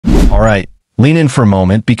Alright, lean in for a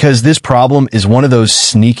moment because this problem is one of those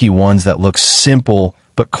sneaky ones that looks simple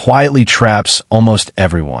but quietly traps almost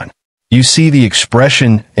everyone. You see the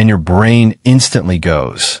expression and your brain instantly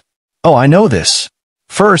goes, "Oh, I know this.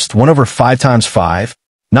 First, 1 over 5 times 5.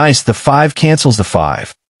 Nice, the 5 cancels the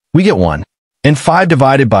 5. We get 1. And 5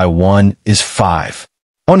 divided by 1 is 5.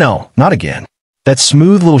 Oh no, not again. That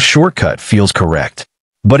smooth little shortcut feels correct.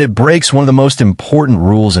 But it breaks one of the most important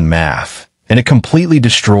rules in math, and it completely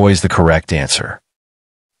destroys the correct answer.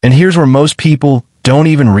 And here's where most people don't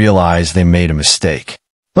even realize they made a mistake.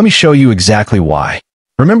 Let me show you exactly why.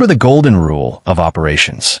 Remember the golden rule of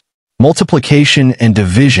operations. Multiplication and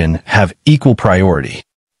division have equal priority.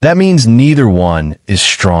 That means neither one is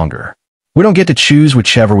stronger. We don't get to choose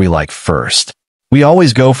whichever we like first. We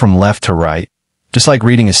always go from left to right, just like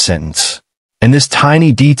reading a sentence. And this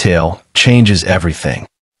tiny detail changes everything.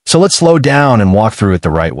 So let's slow down and walk through it the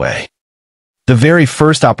right way. The very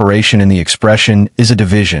first operation in the expression is a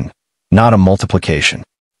division, not a multiplication.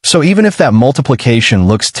 So even if that multiplication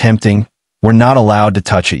looks tempting, we're not allowed to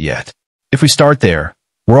touch it yet. If we start there,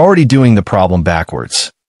 we're already doing the problem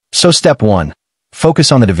backwards. So step 1,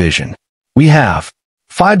 focus on the division. We have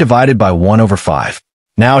 5 divided by 1 over 5.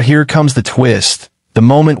 Now here comes the twist, the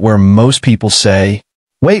moment where most people say,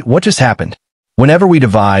 "Wait, what just happened?" Whenever we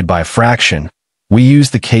divide by a fraction, we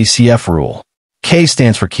use the KCF rule. K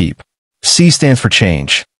stands for keep, C stands for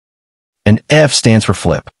change, and F stands for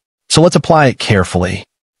flip. So let's apply it carefully.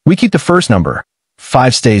 We keep the first number,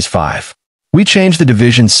 5 stays 5. We change the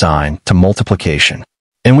division sign to multiplication,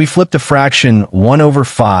 and we flip the fraction 1 over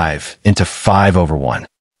 5 into 5 over 1.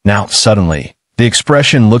 Now, suddenly, the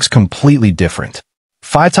expression looks completely different.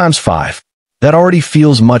 5 times 5. That already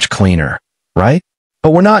feels much cleaner, right?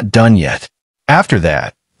 But we're not done yet. After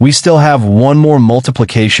that, we still have one more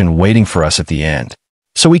multiplication waiting for us at the end.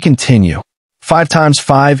 So we continue. 5 times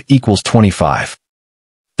 5 equals 25.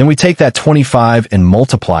 Then we take that 25 and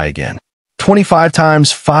multiply again. 25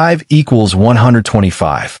 times 5 equals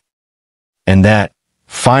 125. And that,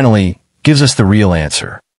 finally, gives us the real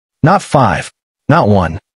answer. Not 5, not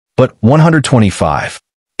 1, but 125.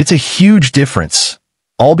 It's a huge difference,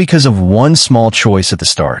 all because of one small choice at the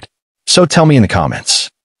start. So tell me in the comments,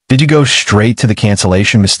 did you go straight to the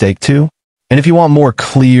cancellation mistake too? And if you want more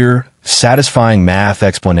clear, satisfying math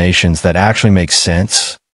explanations that actually make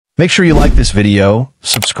sense, make sure you like this video,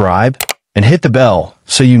 subscribe, and hit the bell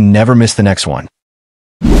so you never miss the next one.